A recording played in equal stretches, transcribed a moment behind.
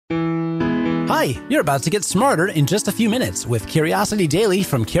Hi, you're about to get smarter in just a few minutes with Curiosity Daily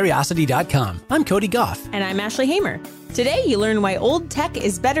from Curiosity.com. I'm Cody Goff. And I'm Ashley Hamer. Today, you learn why old tech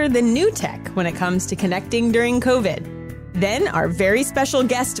is better than new tech when it comes to connecting during COVID. Then, our very special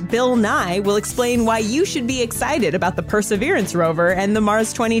guest, Bill Nye, will explain why you should be excited about the Perseverance rover and the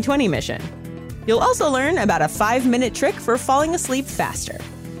Mars 2020 mission. You'll also learn about a 5-minute trick for falling asleep faster.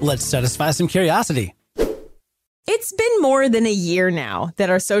 Let's satisfy some curiosity. It's been more than a year now that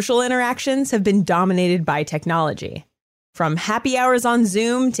our social interactions have been dominated by technology. From happy hours on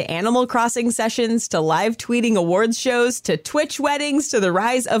Zoom to Animal Crossing sessions to live tweeting awards shows to Twitch weddings to the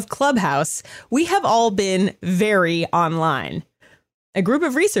rise of Clubhouse, we have all been very online. A group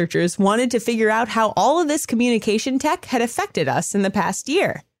of researchers wanted to figure out how all of this communication tech had affected us in the past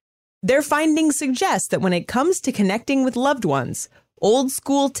year. Their findings suggest that when it comes to connecting with loved ones, old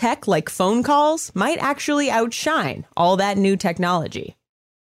school tech like phone calls might actually outshine all that new technology.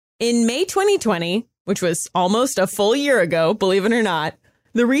 In May 2020, which was almost a full year ago, believe it or not,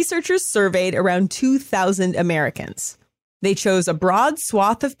 the researchers surveyed around 2,000 Americans. They chose a broad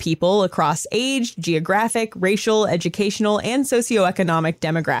swath of people across age, geographic, racial, educational, and socioeconomic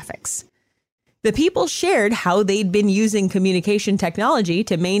demographics. The people shared how they'd been using communication technology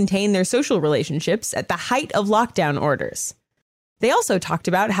to maintain their social relationships at the height of lockdown orders. They also talked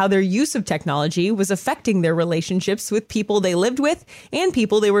about how their use of technology was affecting their relationships with people they lived with and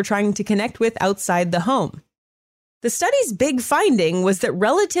people they were trying to connect with outside the home. The study's big finding was that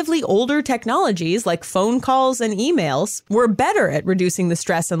relatively older technologies like phone calls and emails were better at reducing the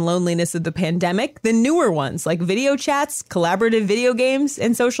stress and loneliness of the pandemic than newer ones like video chats, collaborative video games,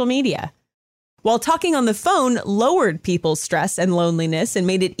 and social media. While talking on the phone lowered people's stress and loneliness and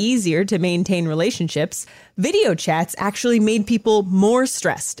made it easier to maintain relationships, video chats actually made people more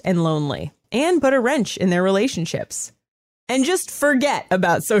stressed and lonely and put a wrench in their relationships. And just forget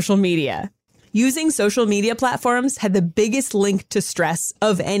about social media. Using social media platforms had the biggest link to stress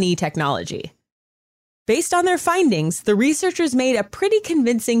of any technology. Based on their findings, the researchers made a pretty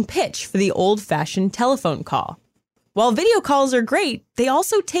convincing pitch for the old-fashioned telephone call. While video calls are great, they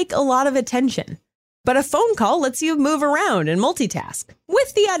also take a lot of attention. But a phone call lets you move around and multitask,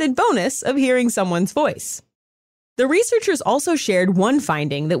 with the added bonus of hearing someone's voice. The researchers also shared one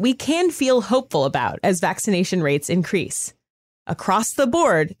finding that we can feel hopeful about as vaccination rates increase. Across the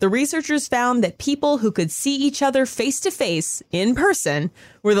board, the researchers found that people who could see each other face-to-face, in person,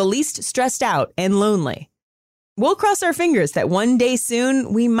 were the least stressed out and lonely. We'll cross our fingers that one day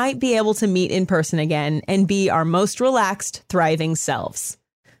soon we might be able to meet in person again and be our most relaxed, thriving selves.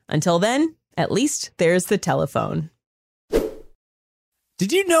 Until then, at least there's the telephone.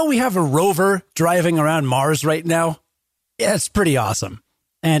 Did you know we have a rover driving around Mars right now? Yeah, it's pretty awesome.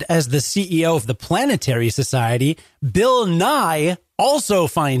 And as the CEO of the Planetary Society, Bill Nye also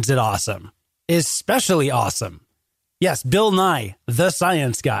finds it awesome. Especially awesome. Yes, Bill Nye, the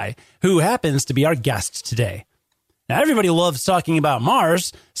science guy, who happens to be our guest today. Now, everybody loves talking about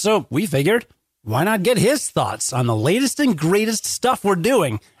Mars, so we figured, why not get his thoughts on the latest and greatest stuff we're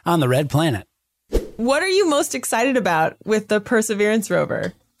doing on the Red Planet? What are you most excited about with the Perseverance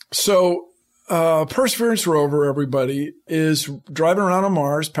rover? So, Perseverance rover, everybody, is driving around on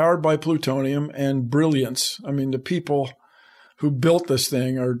Mars, powered by plutonium and brilliance. I mean, the people who built this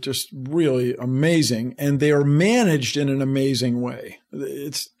thing are just really amazing, and they are managed in an amazing way.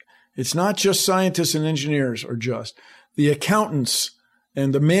 It's not just scientists and engineers are just. The accountants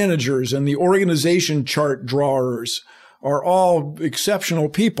and the managers and the organization chart drawers are all exceptional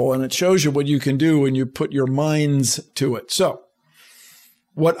people, and it shows you what you can do when you put your minds to it. So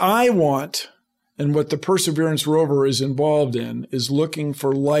what I want and what the Perseverance rover is involved in is looking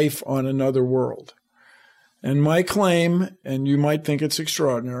for life on another world. And my claim, and you might think it's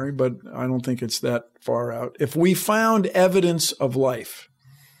extraordinary, but I don't think it's that far out. If we found evidence of life,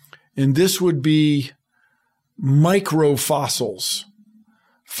 and this would be microfossils,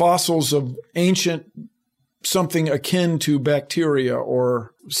 fossils of ancient something akin to bacteria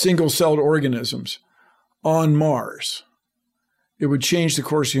or single-celled organisms on Mars, it would change the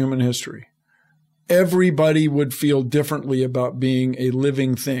course of human history. Everybody would feel differently about being a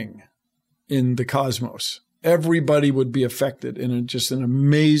living thing in the cosmos. Everybody would be affected in just an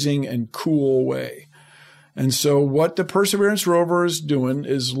amazing and cool way. And so what the Perseverance rover is doing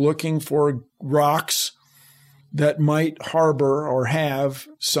is looking for rocks that might harbor or have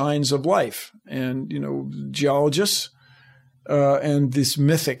signs of life. And, geologists and this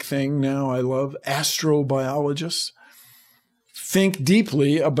mythic thing now I love, astrobiologists, think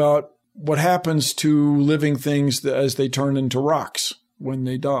deeply about what happens to living things as they turn into rocks when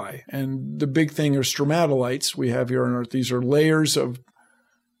they die. And the big thing are stromatolites we have here on Earth. These are layers of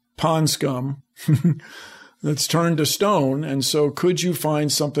pond scum that's turned to stone. And so could you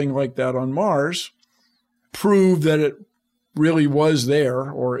find something like that on Mars, prove that it really was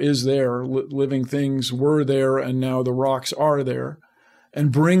there or is there, living things were there, and now the rocks are there,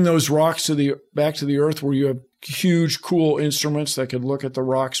 and bring those rocks back to the Earth where you have huge, cool instruments that could look at the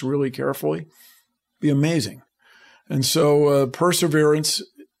rocks really carefully? Be amazing. And so Perseverance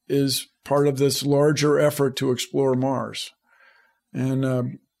is part of this larger effort to explore Mars. And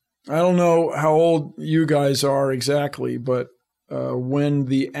I don't know how old you guys are exactly, but when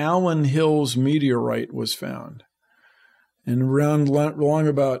the Allen Hills meteorite was found, and around long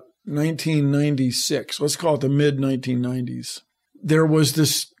about 1996, let's call it the mid-1990s, there was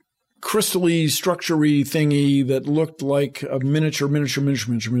this crystally, structure-y thingy that looked like a miniature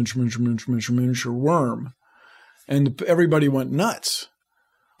worm. And everybody went nuts.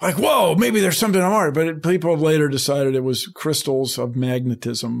 Like, whoa, maybe there's something on Mars. But people have later decided it was crystals of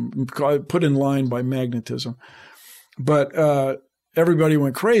magnetism, put in line by magnetism. But everybody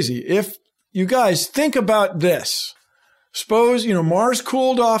went crazy. If you guys think about this, suppose, Mars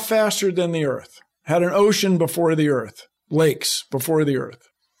cooled off faster than the Earth, had an ocean before the Earth, lakes before the Earth.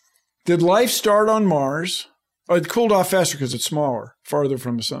 Did life start on Mars? Oh, it cooled off faster because it's smaller, farther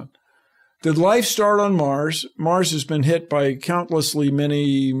from the sun. Did life start on Mars? Mars has been hit by countlessly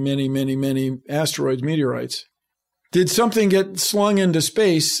many asteroids, meteorites. Did something get slung into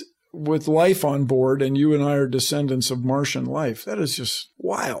space with life on board, and you and I are descendants of Martian life? That is just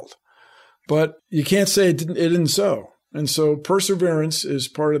wild. But you can't say it didn't so. And so Perseverance is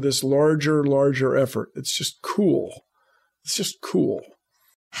part of this larger effort. It's just cool. It's just cool.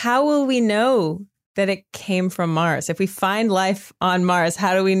 How will we know that it came from Mars? If we find life on Mars,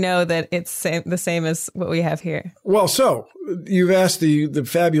 how do we know that it's the same as what we have here? Well, so you've asked the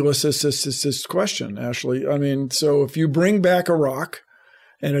fabulous question, Ashley. I mean, so if you bring back a rock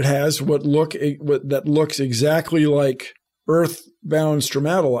and it has that looks exactly like Earth-bound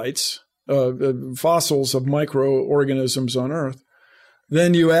stromatolites, fossils of microorganisms on Earth,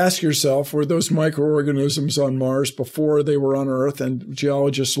 then you ask yourself, were those microorganisms on Mars before they were on Earth? And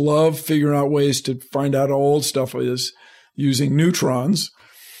geologists love figuring out ways to find out how old stuff is using neutrons.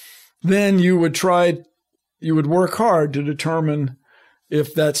 Then you would work hard to determine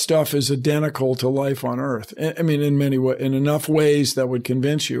if that stuff is identical to life on Earth. I mean, in enough ways that would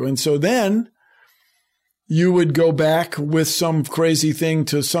convince you. And so then you would go back with some crazy thing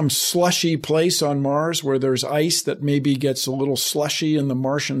to some slushy place on Mars where there's ice that maybe gets a little slushy in the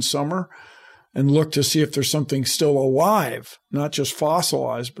Martian summer, and look to see if there's something still alive, not just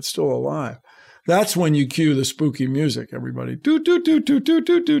fossilized, but still alive. That's when you cue the spooky music, everybody. Do, do, do, do, do,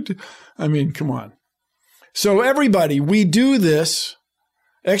 do, do, do. I mean, come on. So everybody, we do this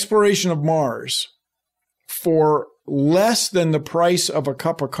exploration of Mars for less than the price of a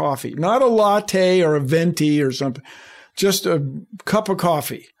cup of coffee, not a latte or a venti or something, just a cup of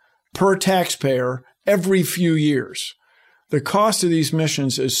coffee per taxpayer every few years. The cost of these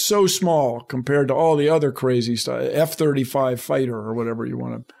missions is so small compared to all the other crazy stuff, F-35 fighter or whatever you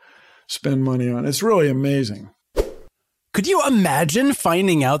want to spend money on. It's really amazing. Could you imagine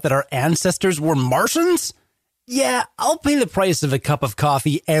finding out that our ancestors were Martians? Yeah, I'll pay the price of a cup of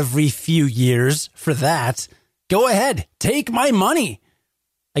coffee every few years for that. Go ahead, take my money.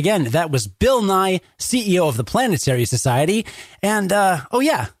 Again, that was Bill Nye, CEO of the Planetary Society, and,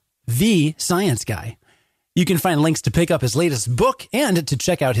 the science guy. You can find links to pick up his latest book and to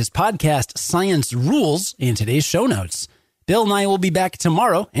check out his podcast, Science Rules, in today's show notes. Bill Nye will be back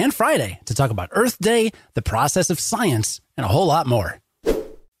tomorrow and Friday to talk about Earth Day, the process of science, and a whole lot more.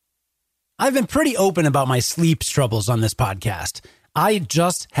 I've been pretty open about my sleep troubles on this podcast. I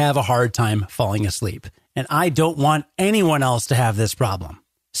just have a hard time falling asleep, and I don't want anyone else to have this problem.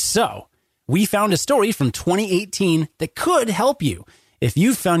 So, we found a story from 2018 that could help you if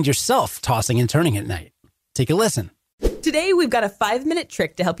you've found yourself tossing and turning at night. Take a listen. Today, we've got a 5-minute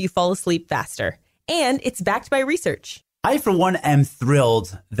trick to help you fall asleep faster, and it's backed by research. I, for one, am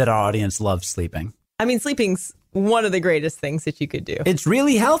thrilled that our audience loves sleeping. I mean, sleeping's one of the greatest things that you could do. It's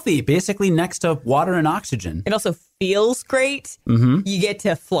really healthy, basically next to water and oxygen. It also feels great. Mm-hmm. You get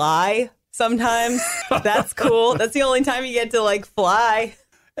to fly sometimes. That's cool. That's the only time you get to, fly.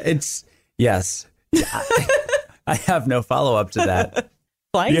 Yes. I have no follow-up to that.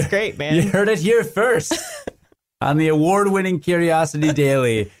 Flying's great, man. You heard it here first on the award-winning Curiosity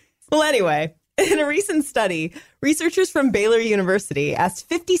Daily. Well, anyway, in a recent study, researchers from Baylor University asked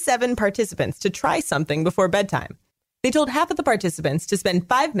 57 participants to try something before bedtime. They told half of the participants to spend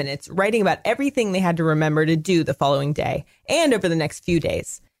 5 minutes writing about everything they had to remember to do the following day and over the next few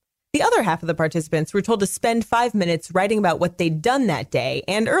days. The other half of the participants were told to spend 5 minutes writing about what they'd done that day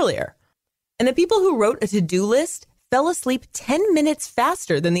and earlier. And the people who wrote a to-do list fell asleep 10 minutes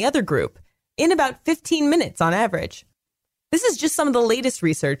faster than the other group, in about 15 minutes on average. This is just some of the latest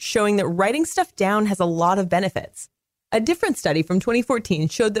research showing that writing stuff down has a lot of benefits. A different study from 2014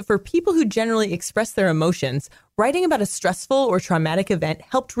 showed that for people who generally express their emotions, writing about a stressful or traumatic event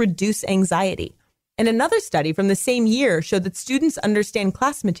helped reduce anxiety. And another study from the same year showed that students understand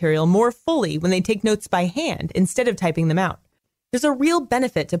class material more fully when they take notes by hand instead of typing them out. There's a real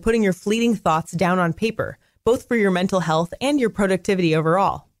benefit to putting your fleeting thoughts down on paper, both for your mental health and your productivity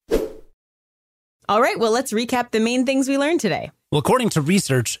overall. All right, well, let's recap the main things we learned today. Well, according to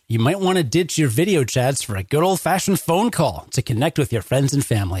research, you might want to ditch your video chats for a good old-fashioned phone call to connect with your friends and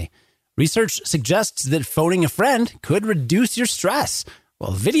family. Research suggests that phoning a friend could reduce your stress,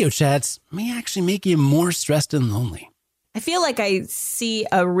 while video chats may actually make you more stressed and lonely. I feel like I see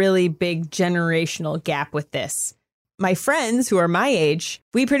a really big generational gap with this. My friends who are my age,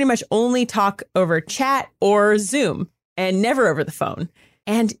 we pretty much only talk over chat or Zoom and never over the phone.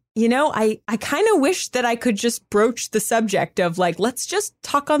 And, you know, I kind of wish that I could just broach the subject of like, let's just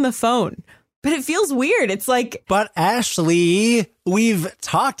talk on the phone. But it feels weird. It's like. But Ashley, we've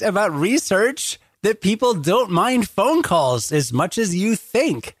talked about research that people don't mind phone calls as much as you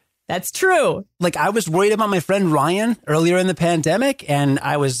think. That's true. Like, I was worried about my friend Ryan earlier in the pandemic, and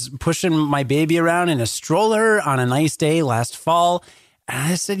I was pushing my baby around in a stroller on a nice day last fall.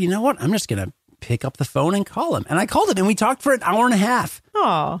 And I said, you know what? I'm just going to pick up the phone and call him. And I called him, and we talked for an hour and a half.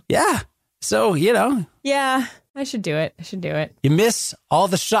 Oh. Yeah. So, you know. Yeah, I should do it. You miss all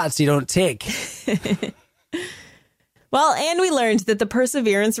the shots you don't take. Well, and we learned that the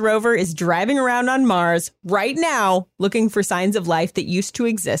Perseverance rover is driving around on Mars right now looking for signs of life that used to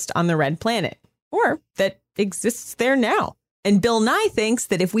exist on the red planet, or that exists there now. And Bill Nye thinks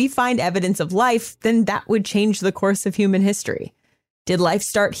that if we find evidence of life, then that would change the course of human history. Did life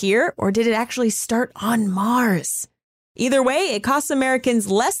start here, or did it actually start on Mars? Either way, it costs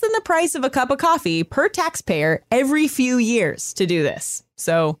Americans less than the price of a cup of coffee per taxpayer every few years to do this.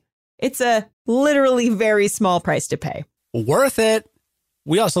 So it's a literally very small price to pay. Worth it.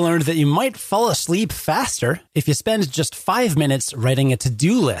 We also learned that you might fall asleep faster if you spend just 5 minutes writing a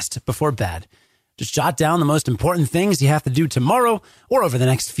to-do list before bed. Just jot down the most important things you have to do tomorrow or over the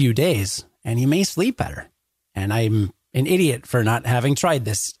next few days, and you may sleep better. And I'm an idiot for not having tried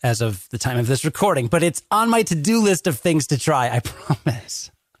this as of the time of this recording, but it's on my to-do list of things to try, I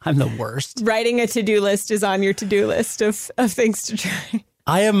promise. I'm the worst. Writing a to-do list is on your to-do list of things to try.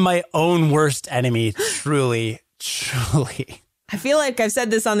 I am my own worst enemy, truly. I feel like I've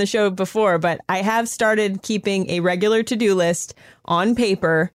said this on the show before, but I have started keeping a regular to-do list on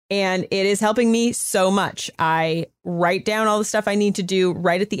paper, and it is helping me so much. I write down all the stuff I need to do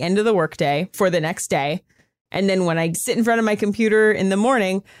right at the end of the workday for the next day. And then when I sit in front of my computer in the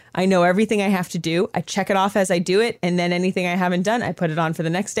morning, I know everything I have to do. I check it off as I do it. And then anything I haven't done, I put it on for the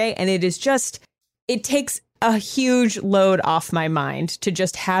next day. And it is just, it takes a huge load off my mind to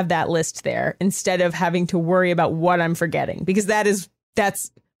just have that list there instead of having to worry about what I'm forgetting, because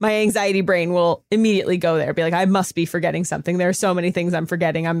that's my anxiety brain will immediately go there, be like, I must be forgetting something. There are so many things I'm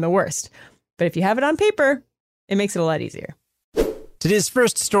forgetting. I'm the worst. But if you have it on paper, it makes it a lot easier. Today's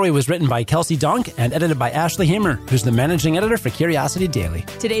first story was written by Kelsey Donk and edited by Ashley Hamer, who's the managing editor for Curiosity Daily.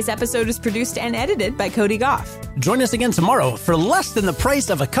 Today's episode is produced and edited by Cody Goff. Join us again tomorrow for less than the price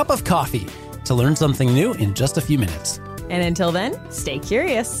of a cup of coffee to learn something new in just a few minutes. And until then, stay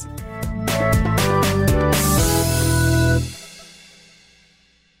curious.